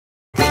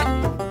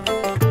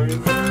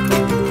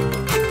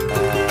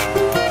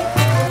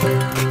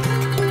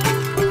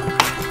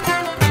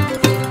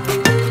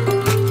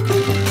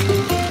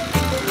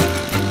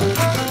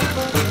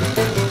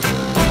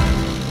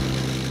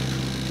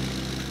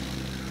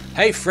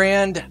Hey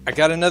friend, I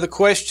got another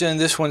question.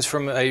 This one's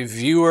from a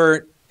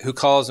viewer who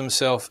calls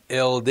himself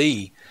LD.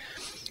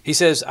 He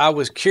says, I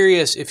was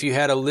curious if you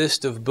had a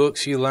list of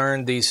books you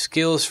learned these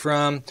skills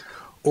from,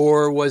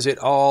 or was it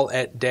all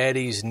at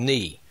Daddy's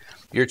knee?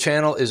 Your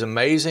channel is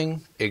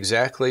amazing,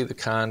 exactly the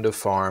kind of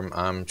farm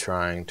I'm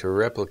trying to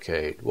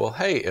replicate. Well,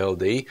 hey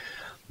LD,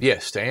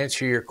 yes, to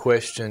answer your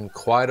question,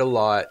 quite a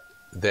lot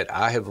that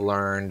I have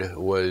learned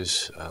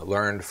was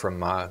learned from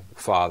my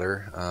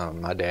father,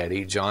 my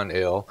daddy, John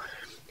L.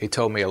 He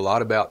told me a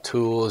lot about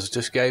tools,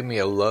 just gave me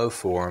a love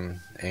for them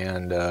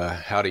and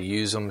how to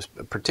use them,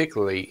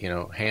 particularly,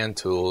 hand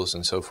tools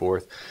and so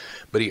forth.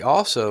 But he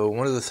also,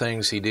 one of the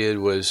things he did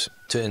was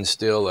to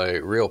instill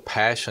a real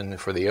passion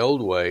for the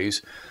old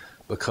ways,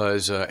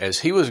 because as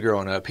he was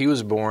growing up, he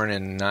was born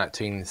in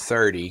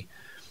 1930,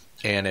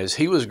 and as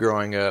he was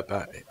growing up,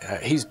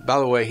 by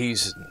the way,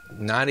 he's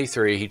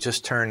 93, he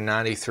just turned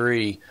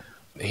 93.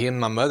 He and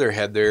my mother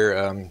had their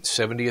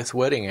 70th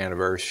wedding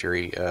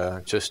anniversary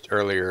just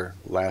earlier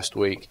last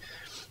week,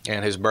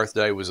 and his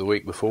birthday was the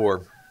week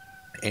before.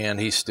 And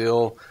he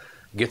still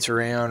gets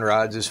around,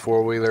 rides his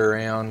four-wheeler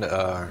around,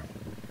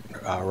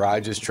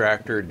 rides his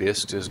tractor,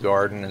 discs his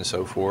garden and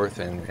so forth,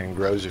 and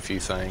grows a few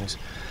things.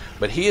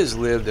 But he has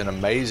lived an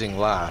amazing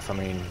life. I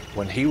mean,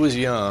 when he was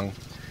young,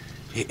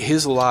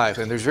 his life,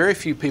 and there's very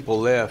few people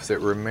left that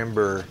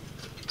remember,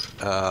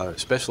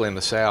 especially in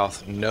the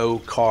South, no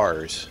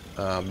cars.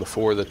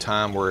 Before the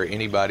time where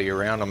anybody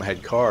around them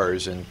had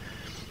cars. And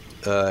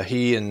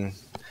he and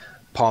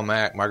Paul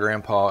Mack, my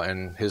grandpa,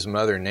 and his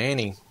mother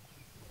Nanny,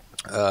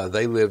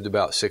 they lived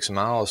about 6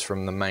 miles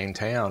from the main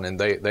town, and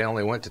they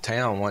only went to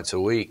town once a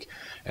week,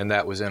 and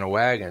that was in a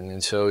wagon.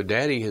 And so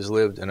Daddy has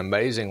lived an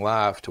amazing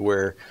life to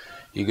where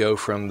you go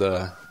from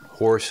the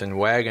horse and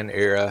wagon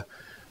era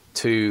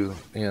to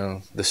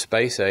the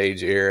space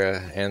age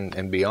era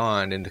and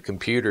beyond, into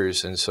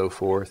computers and so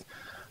forth.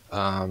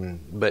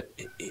 But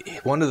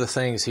one of the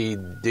things he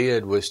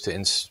did was to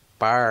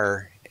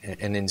inspire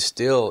and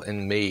instill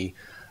in me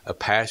a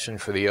passion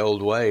for the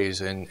old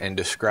ways, and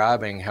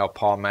describing how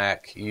Paul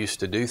Mack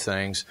used to do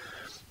things.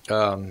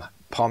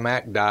 Paul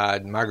Mack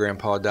died, my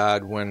grandpa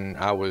died when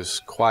I was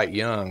quite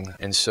young,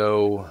 and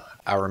so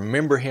I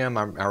remember him.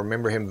 I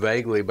remember him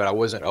vaguely, but I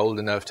wasn't old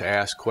enough to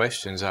ask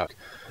questions.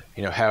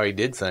 How he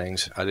did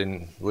things, I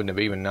wouldn't have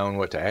even known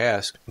what to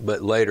ask.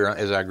 But later,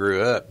 as I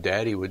grew up,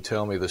 Daddy would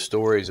tell me the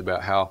stories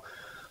about how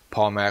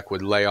Paul Mack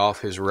would lay off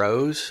his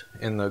rows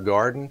in the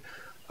garden,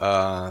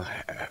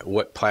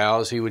 what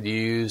plows he would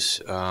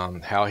use,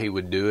 how he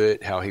would do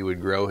it, how he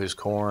would grow his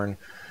corn,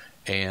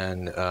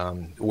 and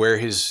where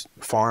his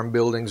farm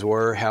buildings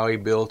were, how he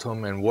built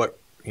them, and what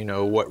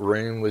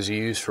room was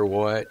used for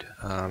what.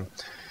 I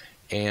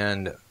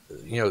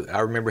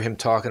remember him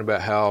talking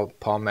about how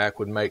Paul Mack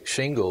would make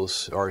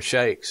shingles or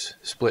shakes,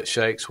 split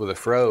shakes with a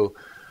froe,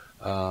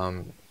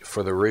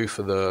 for the roof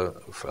of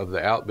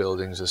the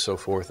outbuildings and so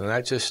forth. And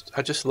I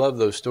just love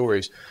those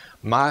stories.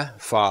 My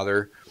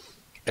father,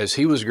 as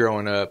he was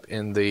growing up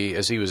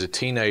as he was a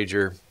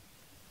teenager,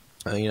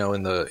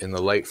 in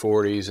the late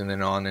 40s and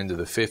then on into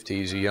the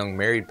 50s, a young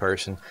married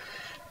person,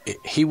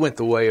 he went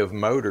the way of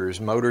motors.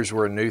 Motors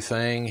were a new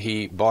thing.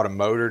 He bought a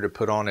motor to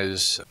put on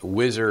his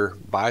Whizzer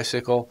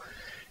bicycle.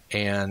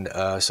 And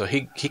so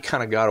he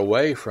kind of got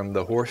away from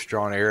the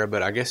horse-drawn era,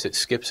 but I guess it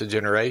skips a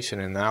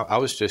generation. And I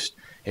was just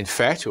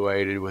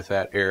infatuated with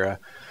that era,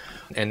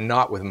 and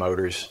not with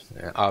motors,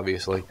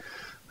 obviously.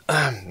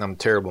 I'm a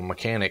terrible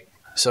mechanic.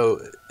 So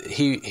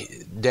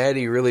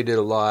Daddy really did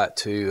a lot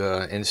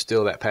to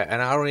instill that passion.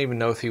 And I don't even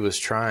know if he was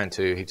trying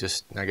to. He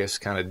just, I guess,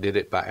 kind of did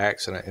it by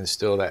accident,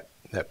 instill that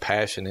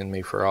passion in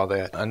me for all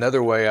that.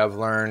 Another way I've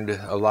learned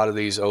a lot of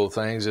these old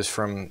things is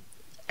from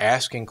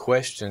asking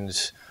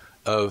questions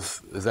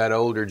of that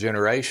older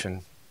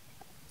generation,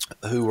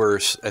 who were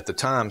at the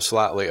time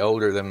slightly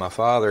older than my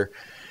father,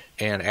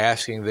 and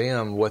asking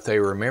them what they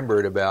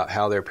remembered about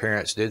how their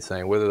parents did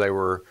things,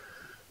 whether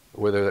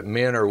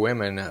men or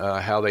women,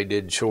 how they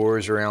did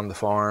chores around the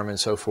farm and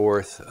so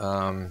forth.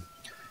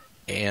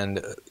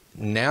 And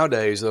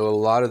nowadays, though, a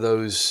lot of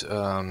those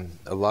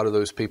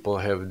people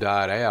have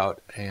died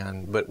out.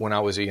 But when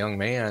I was a young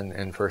man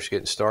and first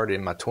getting started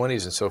in my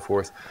 20s and so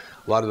forth,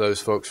 a lot of those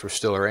folks were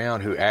still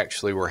around who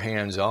actually were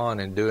hands-on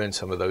and doing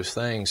some of those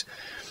things.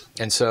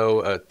 And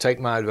so take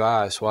my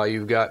advice. While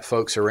you've got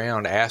folks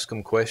around, ask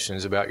them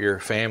questions about your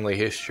family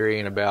history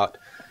and about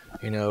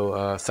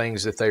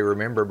things that they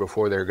remember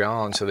before they're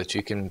gone, so that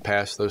you can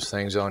pass those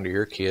things on to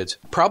your kids.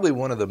 Probably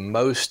one of the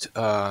most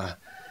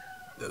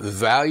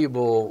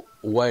valuable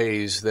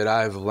ways that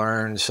I've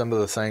learned some of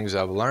the things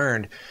I've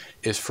learned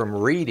is from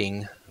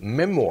reading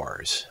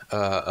memoirs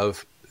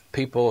of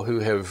people who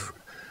have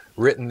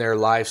written their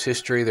life's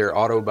history, their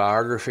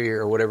autobiography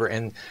or whatever.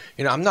 And,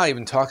 I'm not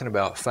even talking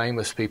about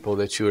famous people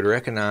that you would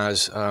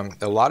recognize. A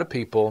lot of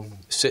people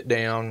sit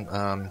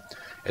down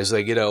as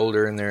they get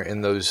older and they're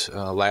in those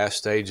last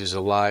stages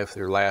of life,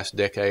 their last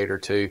decade or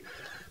two,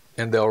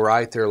 and they'll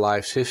write their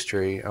life's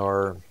history,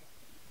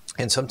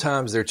 and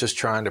sometimes they're just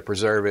trying to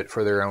preserve it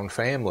for their own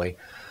family.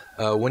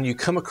 When you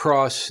come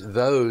across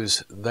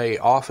those, they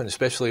often,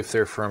 especially if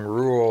they're from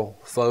rural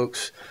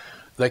folks,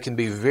 they can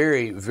be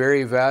very,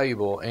 very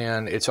valuable,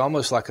 and it's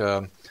almost like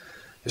a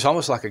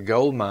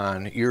gold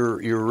mine.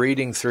 You're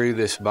reading through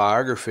this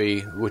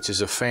biography, which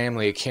is a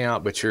family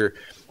account, but you're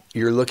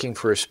looking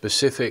for a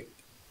specific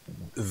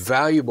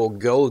valuable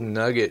golden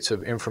nuggets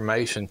of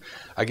information.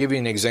 I'll give you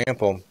an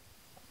example.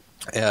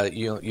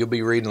 You'll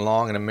be reading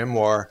along in a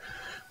memoir,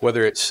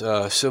 whether it's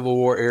Civil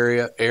War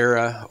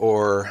era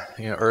or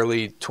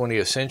early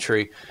 20th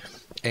century,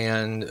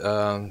 and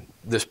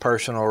this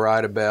person will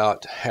write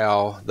about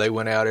how they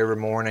went out every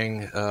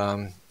morning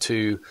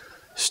to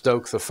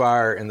stoke the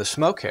fire in the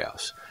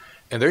smokehouse,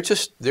 and they're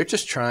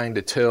just trying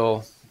to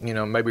tell,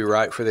 maybe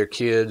write for their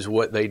kids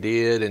what they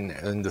did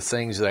and the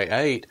things they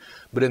ate,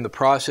 but in the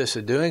process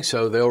of doing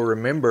so, they'll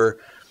remember,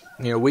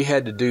 we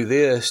had to do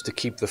this to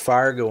keep the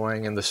fire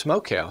going in the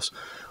smokehouse.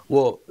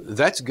 Well,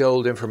 that's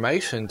gold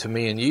information to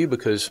me and you,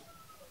 because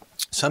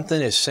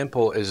something as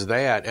simple as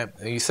that,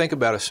 and you think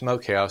about a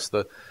smokehouse,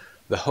 the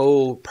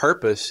whole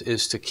purpose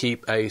is to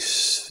keep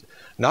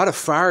not a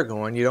fire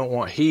going. You don't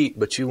want heat,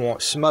 but you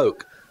want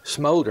smoke,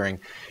 smoldering.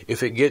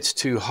 If it gets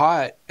too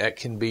hot, that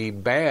can be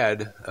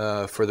bad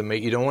for the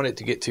meat. You don't want it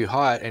to get too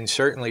hot, and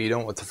certainly you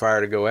don't want the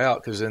fire to go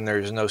out, because then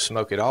there's no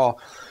smoke at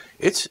all.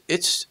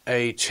 It's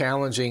a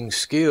challenging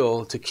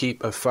skill to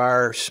keep a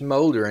fire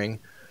smoldering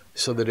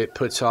so that it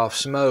puts off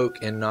smoke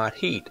and not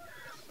heat.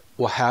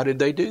 Well, how did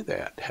they do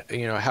that?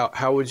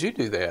 How would you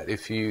do that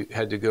if you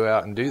had to go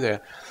out and do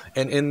that?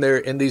 And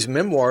in these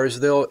memoirs,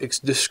 they'll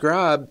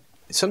describe,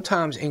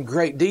 sometimes in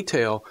great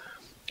detail,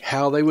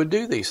 how they would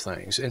do these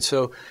things. And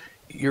so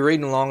you're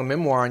reading along a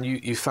memoir, and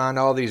you find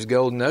all these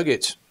gold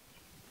nuggets,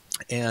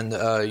 and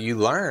you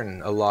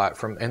learn a lot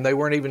from, and they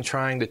weren't even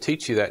trying to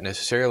teach you that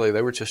necessarily.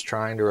 They were just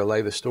trying to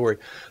relay the story.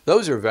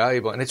 Those are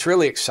valuable, and it's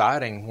really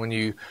exciting when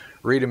you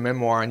read a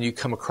memoir and you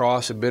come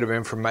across a bit of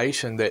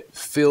information that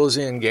fills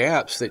in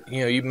gaps that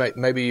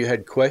maybe you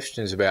had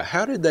questions about.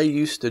 How did they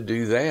used to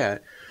do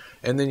that?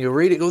 And then you'll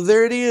read it. Oh,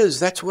 there it is.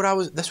 That's what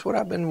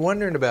I've been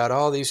wondering about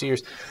all these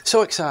years.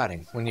 So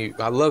exciting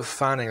I love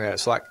finding that.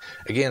 It's like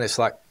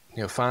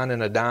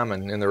finding a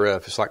diamond in the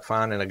rough. It's like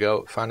finding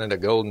a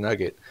gold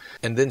nugget.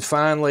 And then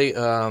finally,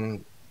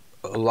 a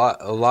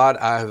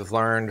lot I have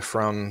learned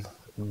from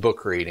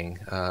book reading,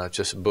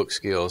 just book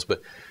skills.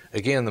 But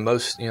again, the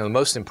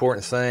most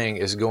important thing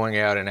is going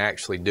out and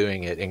actually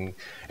doing it. And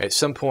at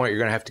some point, you're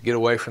going to have to get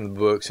away from the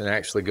books and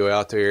actually go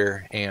out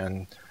there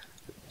and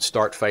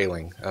start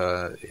failing.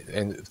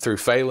 And through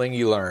failing,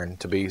 you learn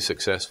to be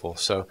successful.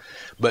 So,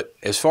 but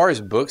as far as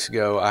books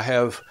go, I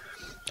have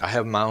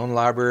my own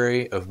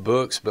library of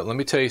books. But let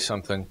me tell you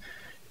something.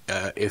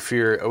 We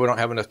don't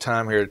have enough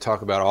time here to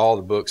talk about all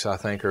the books I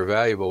think are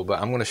valuable, but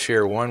I'm going to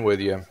share one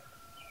with you.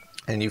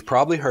 And you've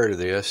probably heard of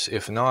this.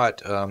 If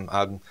not,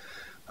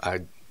 I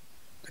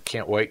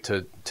can't wait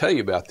to tell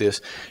you about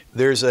this.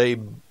 There's a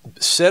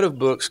set of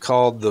books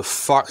called the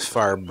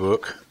Foxfire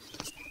book.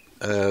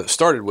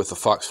 Started with the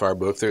Foxfire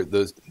book.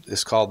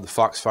 It's called the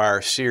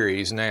Foxfire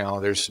series now.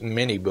 There's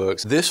many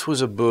books. This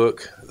was a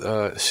book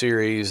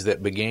series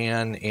that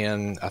began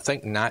in, I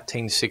think,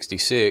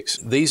 1966.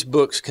 These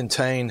books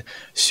contain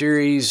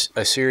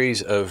a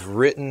series of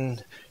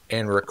written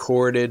and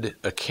recorded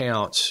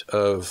accounts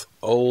of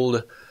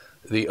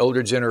the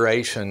older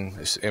generation.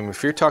 And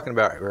if you're talking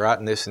about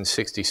writing this in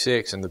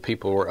 66 and the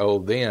people were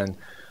old then,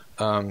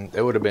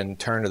 it would have been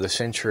turn of the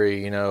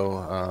century,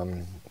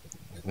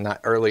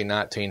 early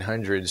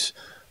 1900s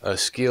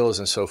skills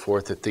and so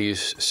forth that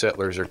these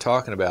settlers are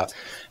talking about.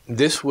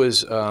 This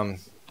was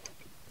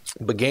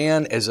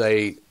began as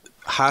a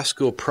high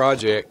school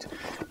project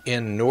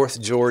in North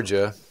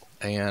Georgia,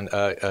 and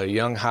a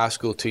young high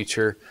school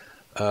teacher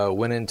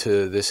went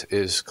into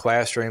his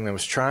classroom and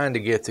was trying to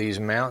get these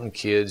mountain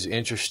kids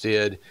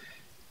interested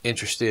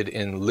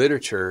in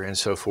literature and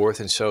so forth.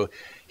 And so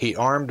he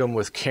armed them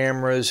with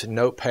cameras,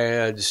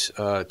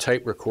 notepads,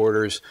 tape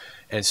recorders,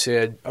 and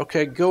said,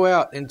 okay, go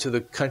out into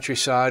the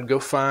countryside, go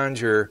find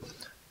your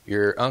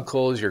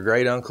uncles, your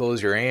great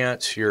uncles, your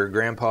aunts, your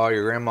grandpa,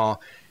 your grandma,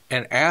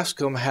 and ask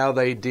them how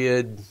they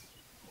did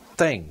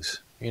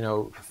things,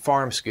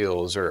 farm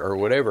skills or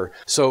whatever.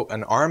 So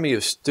an army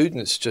of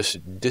students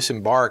just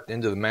disembarked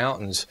into the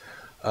mountains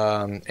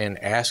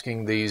and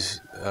asking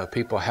these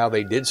people how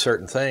they did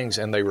certain things,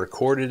 and they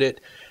recorded it.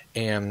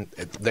 And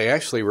they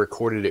actually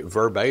recorded it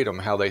verbatim,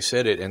 how they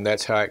said it, and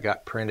that's how it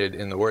got printed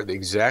in the Word,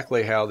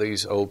 exactly how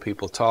these old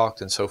people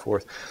talked and so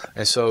forth.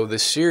 And so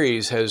this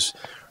series has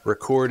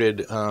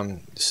recorded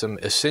some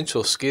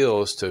essential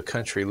skills to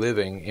country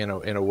living in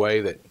a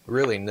way that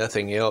really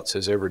nothing else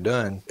has ever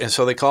done. And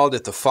so they called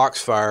it the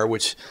Foxfire,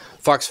 which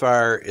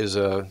Foxfire is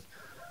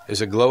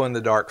a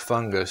glow-in-the-dark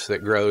fungus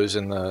that grows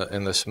in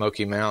the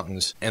Smoky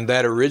Mountains. And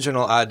that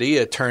original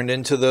idea turned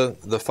into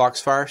the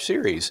Foxfire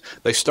series.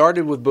 They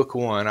started with book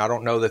one. I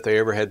don't know that they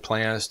ever had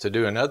plans to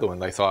do another one.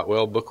 They thought,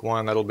 well, book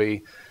one,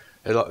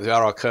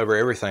 that'll cover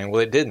everything.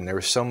 Well, it didn't. There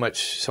was so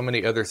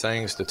many other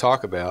things to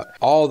talk about.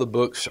 All the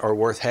books are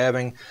worth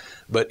having,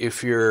 but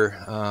if you're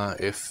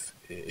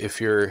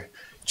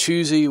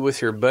choosy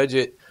with your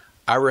budget,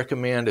 I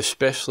recommend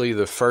especially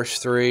the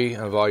first three,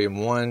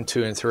 volume 1,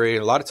 2, and 3.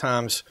 A lot of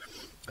times,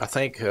 I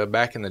think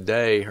back in the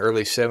day,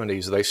 early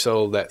 70s, they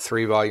sold that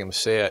 3-volume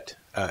set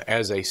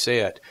as a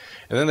set.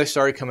 And then they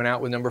started coming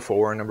out with number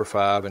 4 and number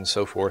 5 and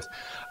so forth.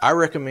 I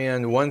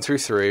recommend 1 through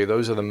 3.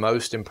 Those are the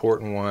most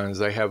important ones.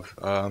 They have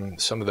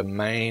some of the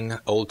main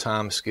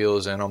old-time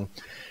skills in them.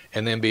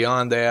 And then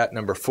beyond that,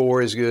 number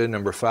 4 is good,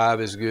 number 5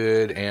 is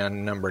good,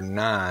 and number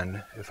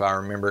 9, if I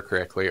remember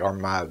correctly, are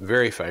my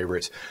very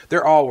favorites.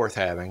 They're all worth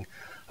having.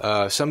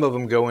 Some of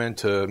them go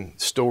into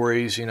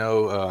stories, you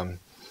know,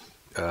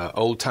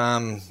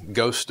 old-time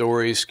ghost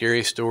stories,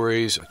 scary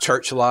stories,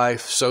 church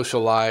life,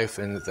 social life,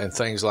 and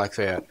things like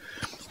that.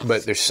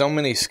 But there's so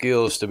many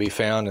skills to be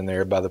found in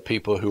there by the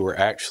people who were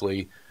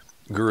actually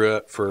grew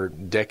up for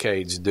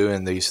decades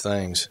doing these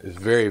things. It's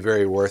very,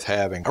 very worth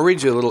having. I'll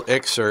read you a little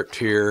excerpt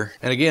here.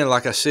 And again,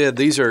 like I said,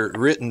 these are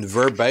written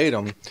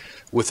verbatim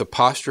with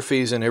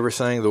apostrophes and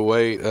everything, the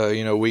way,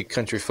 you know, we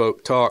country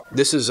folk talk.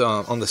 This is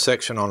on the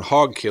section on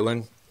hog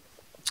killing.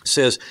 It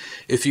says,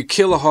 if you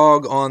kill a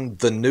hog on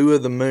the new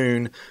of the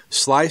moon,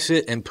 slice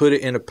it and put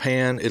it in a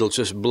pan. It'll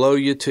just blow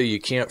you till you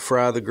can't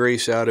fry the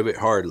grease out of it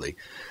hardly.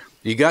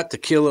 You got to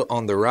kill it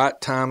on the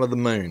right time of the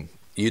moon.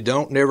 You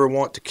don't never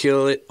want to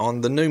kill it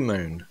on the new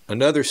moon.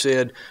 Another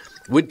said,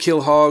 we'd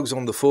kill hogs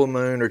on the full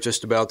moon or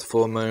just about the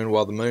full moon.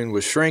 While the moon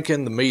was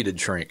shrinking, the meat'd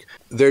shrink.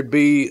 There'd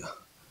be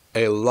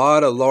a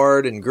lot of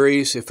lard and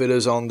grease if it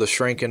is on the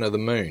shrinking of the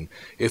moon.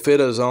 If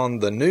it is on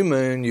the new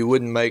moon, you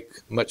wouldn't make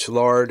much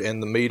lard and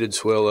the meat'd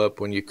swell up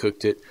when you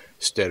cooked it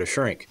instead of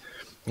shrink.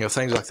 You know,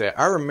 things like that.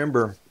 I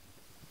remember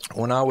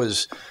when I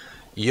was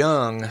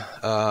young,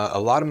 a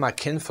lot of my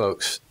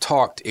kinfolks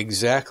talked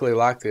exactly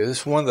like this. This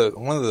is one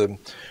of the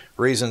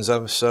reasons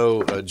I'm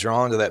so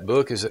drawn to that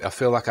book is I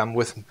feel like I'm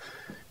with,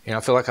 you know,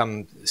 I feel like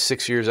I'm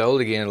 6 years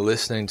old again,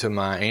 listening to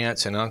my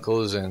aunts and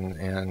uncles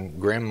and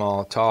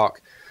grandma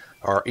talk,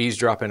 or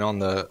eavesdropping on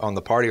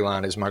the party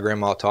line as my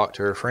grandma talked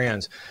to her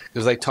friends,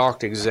 because they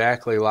talked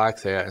exactly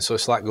like that. And so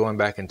it's like going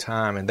back in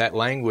time. And that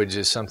language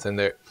is something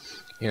that,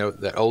 you know,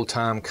 that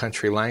old-time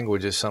country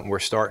language is something we're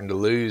starting to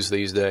lose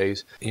these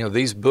days. You know,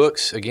 these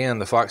books, again,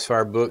 the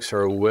Foxfire books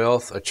are a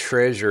wealth, a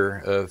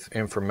treasure of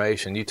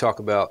information. You talk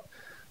about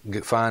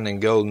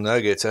finding gold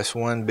nuggets, that's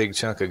one big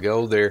chunk of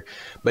gold there.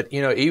 But,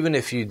 you know, even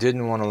if you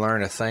didn't want to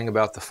learn a thing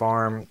about the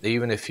farm,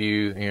 even if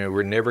you know,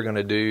 were never going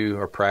to do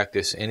or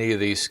practice any of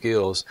these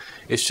skills,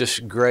 it's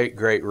just great,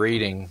 great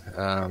reading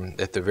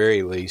at the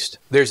very least.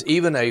 There's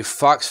even a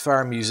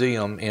Foxfire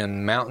Museum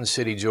in Mountain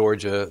City,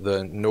 Georgia,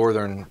 the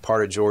northern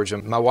part of Georgia.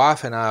 My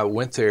wife and I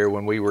went there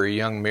when we were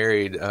young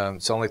married.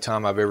 It's the only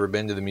time I've ever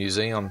been to the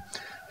museum.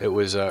 It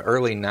was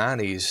early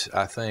 90s,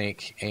 I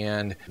think,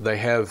 and they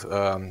have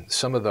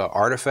some of the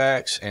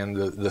artifacts and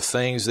the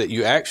things that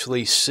you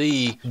actually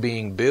see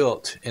being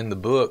built in the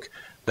book.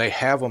 They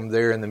have them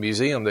there in the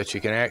museum that you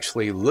can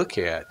actually look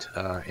at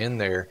in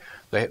there.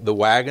 The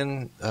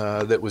wagon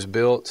that was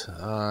built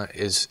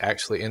is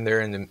actually in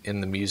there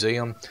in the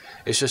museum.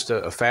 It's just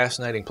a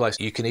fascinating place.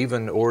 You can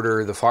even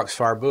order the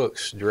Foxfire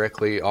books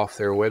directly off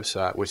their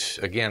website, which,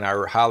 again,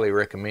 I highly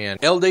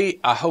recommend. LD,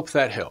 I hope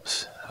that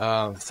helps.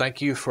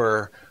 Thank you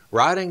for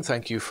writing.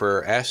 Thank you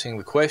for asking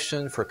the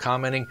question, for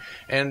commenting.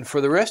 And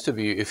for the rest of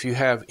you, if you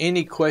have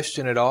any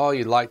question at all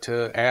you'd like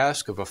to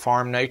ask of a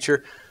farm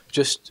nature,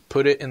 just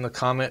put it in the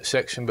comment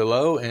section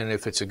below. And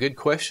if it's a good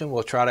question,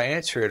 we'll try to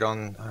answer it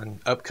on an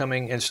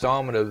upcoming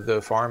installment of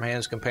the Farm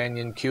Hands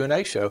Companion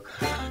Q&A show.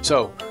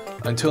 So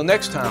until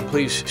next time,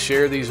 please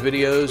share these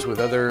videos with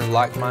other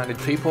like-minded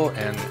people.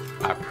 And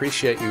I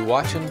appreciate you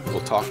watching. We'll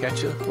talk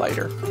at you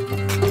later.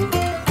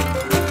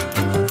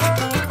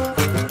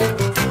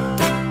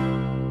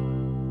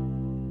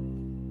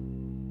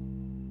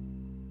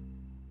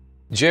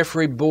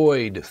 Jeffrey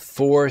Boyd,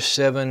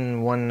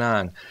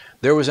 4719.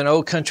 There was an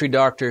old country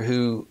doctor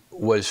who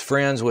was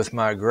friends with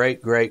my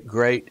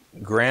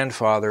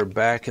great-great-great-grandfather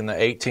back in the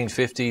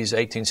 1850s,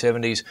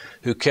 1870s,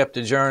 who kept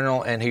a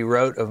journal, and he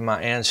wrote of my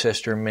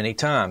ancestor many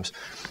times.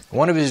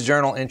 One of his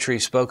journal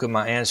entries spoke of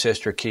my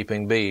ancestor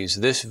keeping bees.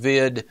 This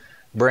vid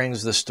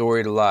brings the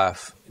story to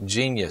life.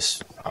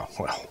 Genius. Oh,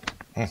 well,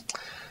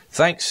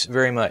 thanks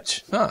very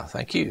much.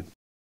 Thank you.